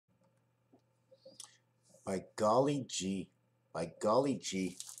By golly gee, by golly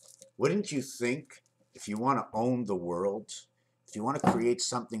gee, wouldn't you think if you want to own the world, if you want to create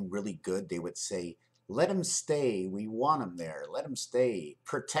something really good, they would say, let him stay. We want him there. Let him stay.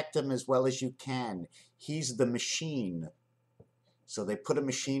 Protect him as well as you can. He's the machine. So they put a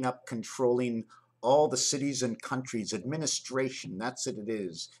machine up controlling all the cities and countries. Administration, that's what it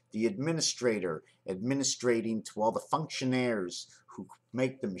is. The administrator administrating to all the functionaries who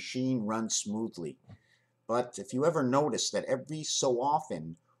make the machine run smoothly. But if you ever notice that every so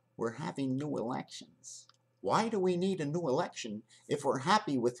often we're having new elections, why do we need a new election if we're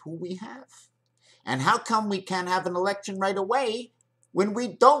happy with who we have? And how come we can't have an election right away when we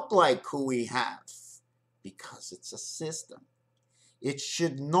don't like who we have? Because it's a system. It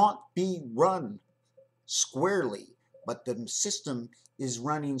should not be run squarely, but the system is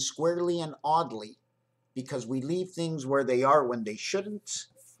running squarely and oddly because we leave things where they are when they shouldn't,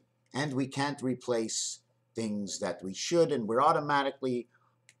 and we can't replace things that we should, and we're automatically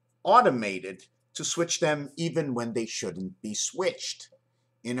automated to switch them even when they shouldn't be switched.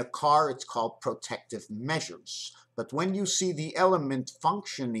 In a car, it's called protective measures. But when you see the element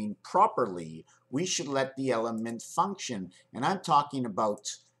functioning properly, we should let the element function. And I'm talking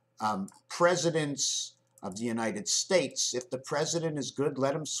about presidents of the United States. If the president is good,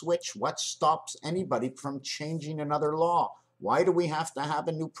 let him switch. What stops anybody from changing another law? Why do we have to have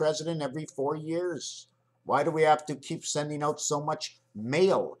a new president every 4 years? Why do we have to keep sending out so much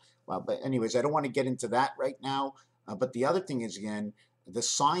mail? Well, but anyways, I don't want to get into that right now. But the other thing is, again, the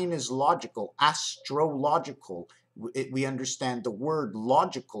sign is logical, astrological. We understand the word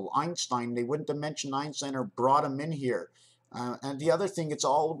logical. Einstein, they wouldn't have mentioned Einstein or brought him in here. And the other thing, it's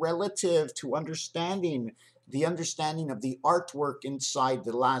all relative to understanding. The understanding of the artwork inside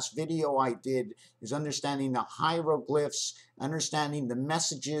the last video I did is understanding the hieroglyphs, understanding the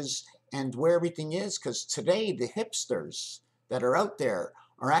messages, and where everything is. Because today, the hipsters that are out there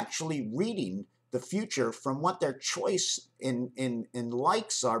are actually reading the future from what their choice in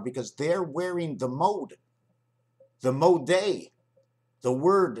likes are, because they're wearing the mode day, the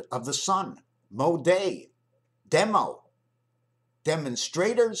word of the sun, mode,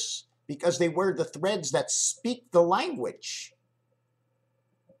 demonstrators, because they wear the threads that speak the language.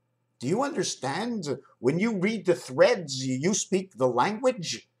 Do you understand? When you read the threads, you speak the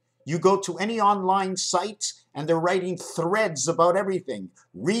language. You go to any online site and they're writing threads about everything.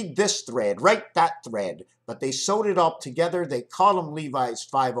 Read this thread, write that thread. But they sewed it all together. They call them Levi's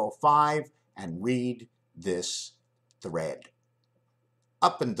 505 and read this thread.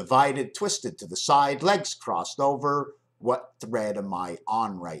 Up and divided, twisted to the side, legs crossed over. What thread am I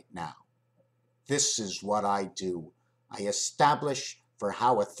on right now? This is what I do. I establish for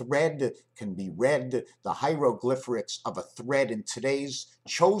how a thread can be read, the hieroglyphics of a thread in today's,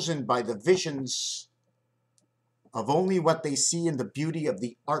 chosen by the visions of only what they see in the beauty of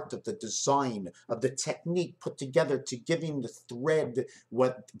the art, of the design, of the technique put together to giving the thread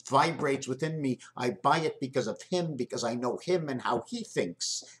what vibrates within me. I buy it because of him, because I know him and how he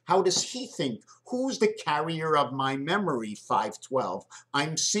thinks. How does he think? Who's the carrier of my memory, 512?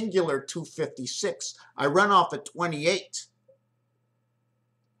 I'm singular 256. I run off at 28.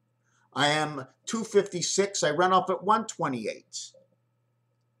 I am 256. I run off at 128.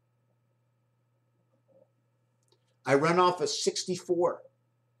 I run off at 64.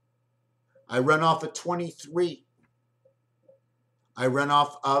 I run off at 23. I run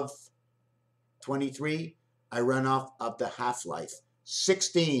off of 23. I run off of the half-life.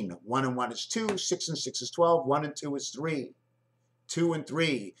 16. 1 and 1 is 2. 6 and 6 is 12. 1 and 2 is 3. 2 and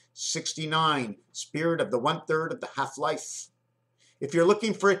 3. 69. Spirit of the 1/3 of the half-life. If you're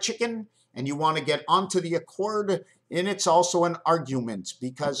looking for a chicken and you want to get onto the accord, and it's also an argument,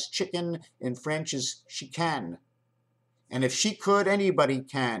 because chicken in French is chicane. And if she could, anybody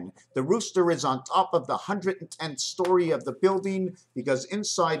can. The rooster is on top of the 110th story of the building, because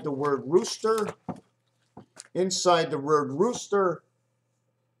inside the word rooster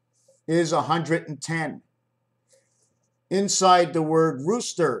is 110. Inside the word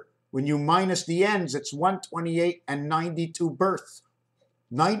rooster, when you minus the ends, it's 128 and 92 birth.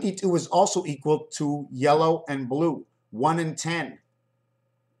 92 is also equal to yellow and blue, 1 and 10.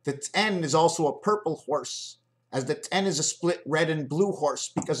 The 10 is also a purple horse, as the 10 is a split red and blue horse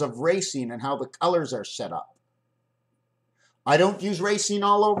because of racing and how the colors are set up. I don't use racing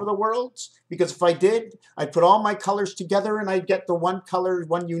all over the world, because if I did, I'd put all my colors together and I'd get the one color,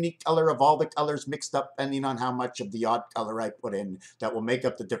 one unique color of all the colors mixed up, depending on how much of the odd color I put in that will make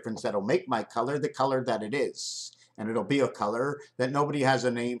up the difference that'll make my color the color that it is. And it'll be a color that nobody has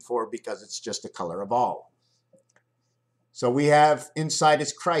a name for, because it's just a color of all. So we have inside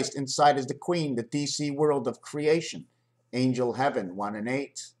is Christ, inside is the Queen, the DC world of creation, angel heaven, 1 and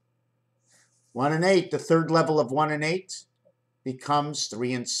 8. 1 and 8, the third level of 1 and 8 becomes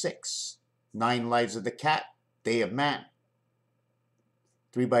 3 and 6. 9 lives of the cat, day of man.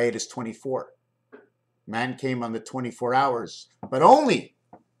 3 by 8 is 24. Man came on the 24 hours, but only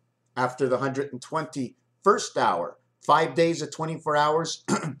after the 121st hour. 5 days of 24 hours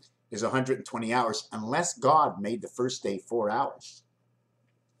is 120 hours, unless God made the first day 4 hours.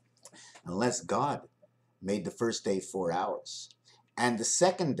 Unless God made the first day 4 hours. And the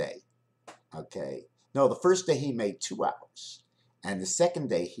second day, okay, no, the first day he made 2 hours. And the second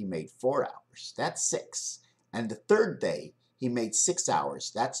day he made 4 hours. That's 6. And the third day he made 6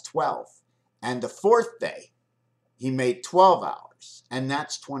 hours. That's 12. And the fourth day he made 12 hours. And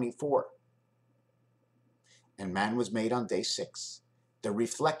that's 24. And man was made on day 6. The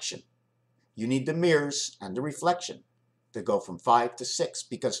reflection. You need the mirrors and the reflection to go from 5 to 6,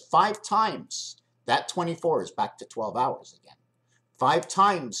 because 5 times that 24 is back to 12 hours again. 5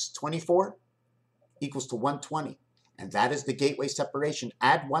 times 24 equals to 120. And that is the gateway separation.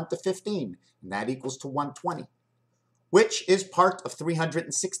 Add 1 to 15, and that equals to 120, which is part of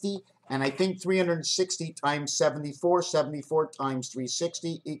 360. And I think 360 times 74, 74 times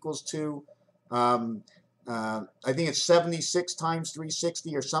 360 equals to, I think it's 76 times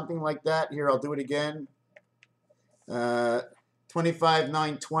 360 or something like that. Here, I'll do it again.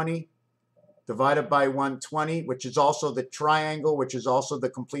 25,920 divided by 120, which is also the triangle, which is also the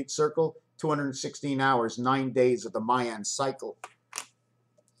complete circle. 216 hours, 9 days of the Mayan cycle.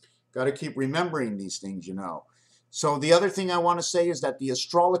 Got to keep remembering these things, you know. So the other thing I want to say is that the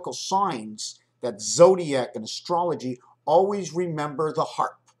astrological signs, that zodiac and astrology, always remember the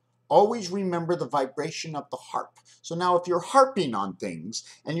harp. Always remember the vibration of the harp. So now if you're harping on things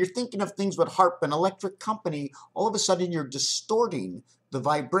and you're thinking of things with harp and electric company, all of a sudden you're distorting the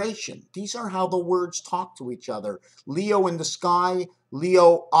vibration. These are how the words talk to each other. Leo in the sky,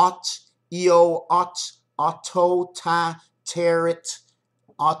 Leo ot, eo ot, auto ta terit,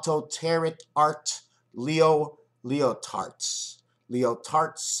 auto terit art, Leo leotards.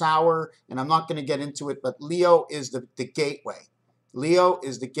 Leotard sour, and I'm not going to get into it, but Leo is the gateway. Leo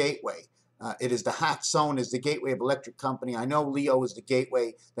is the gateway. It is the hat zone, is the gateway of electric company. I know Leo is the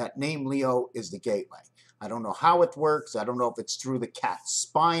gateway. That name Leo is the gateway. I don't know how it works. I don't know if it's through the cat's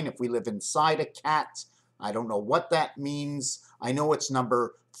spine, if we live inside a cat. I don't know what that means. I know it's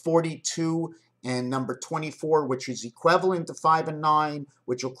number 42 and number 24, which is equivalent to 5 and 9,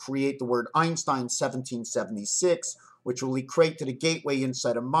 which will create the word Einstein 1776, which will equate to the gateway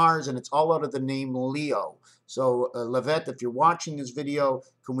inside of Mars, and it's all out of the name Leo. So, Levette, if you're watching this video,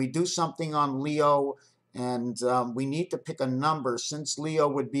 can we do something on Leo? And we need to pick a number, since Leo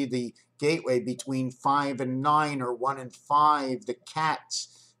would be the gateway between 5 and 9, or 1 and 5. The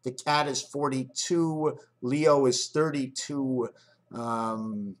cat is 42. Leo is 32.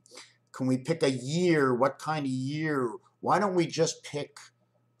 Can we pick a year? What kind of year? Why don't we just pick,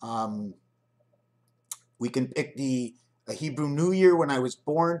 we can pick a Hebrew New Year when I was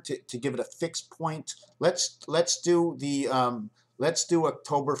born to give it a fixed point. Let's do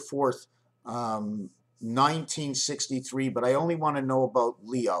October 4th, 1963, but I only want to know about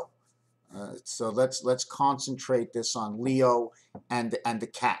Leo. So let's concentrate this on Leo and the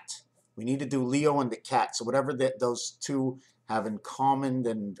cat. We need to do Leo and the cat. So whatever those two have in common,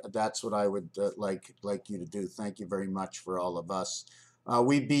 then that's what I would like you to do. Thank you very much for all of us.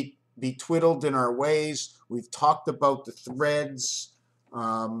 We be twiddled in our ways. We've talked about the threads.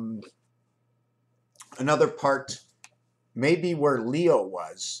 Another part, maybe where Leo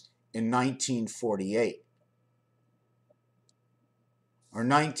was in 1948 or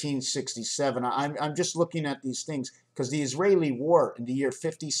 1967. I'm just looking at these things because the Israeli war in the year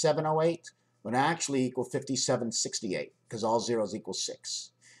 5708 would actually equal 5768, because all zeros equal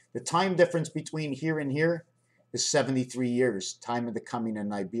 6. The time difference between here and here is 73 years, time of the coming of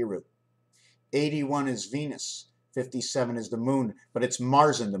Nibiru. 81 is Venus, 57 is the moon, but it's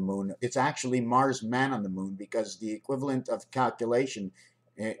Mars and the moon. It's actually Mars man on the moon, because the equivalent of calculation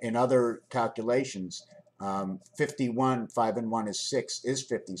in other calculations, 51, 5 and 1 is 6, is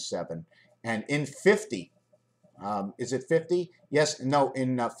 57. And in 50, is it 50? Yes, no,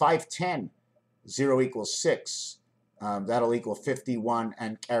 in 510, 0 equals 6. That'll equal 51,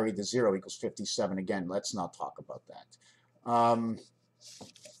 and carry the 0 equals 57 again. Let's not talk about that.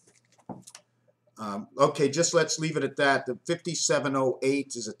 Okay, just let's leave it at that. The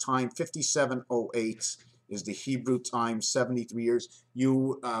 5708 is a time. 5708 is the Hebrew time, 73 years.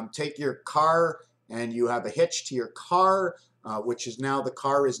 You take your car and you have a hitch to your car, which is now, the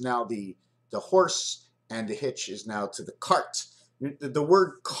car is now the horse, and the hitch is now to the cart. The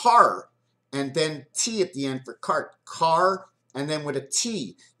word car, and then T at the end for cart. Car, and then with a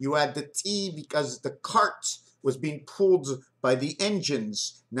T. You add the T because the cart was being pulled by the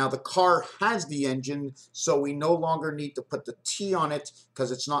engines. Now the car has the engine, so we no longer need to put the T on it because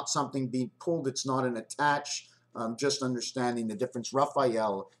it's not something being pulled, it's not an attach. Just understanding the difference.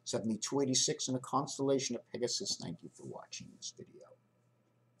 Raphael, 7286 in a constellation of Pegasus. Thank you for watching this video.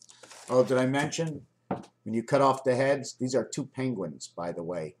 Oh, did I mention, when you cut off the heads, these are 2 penguins, by the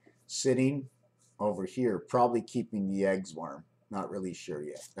way, sitting over here, probably keeping the eggs warm. Not really sure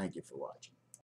yet. Thank you for watching.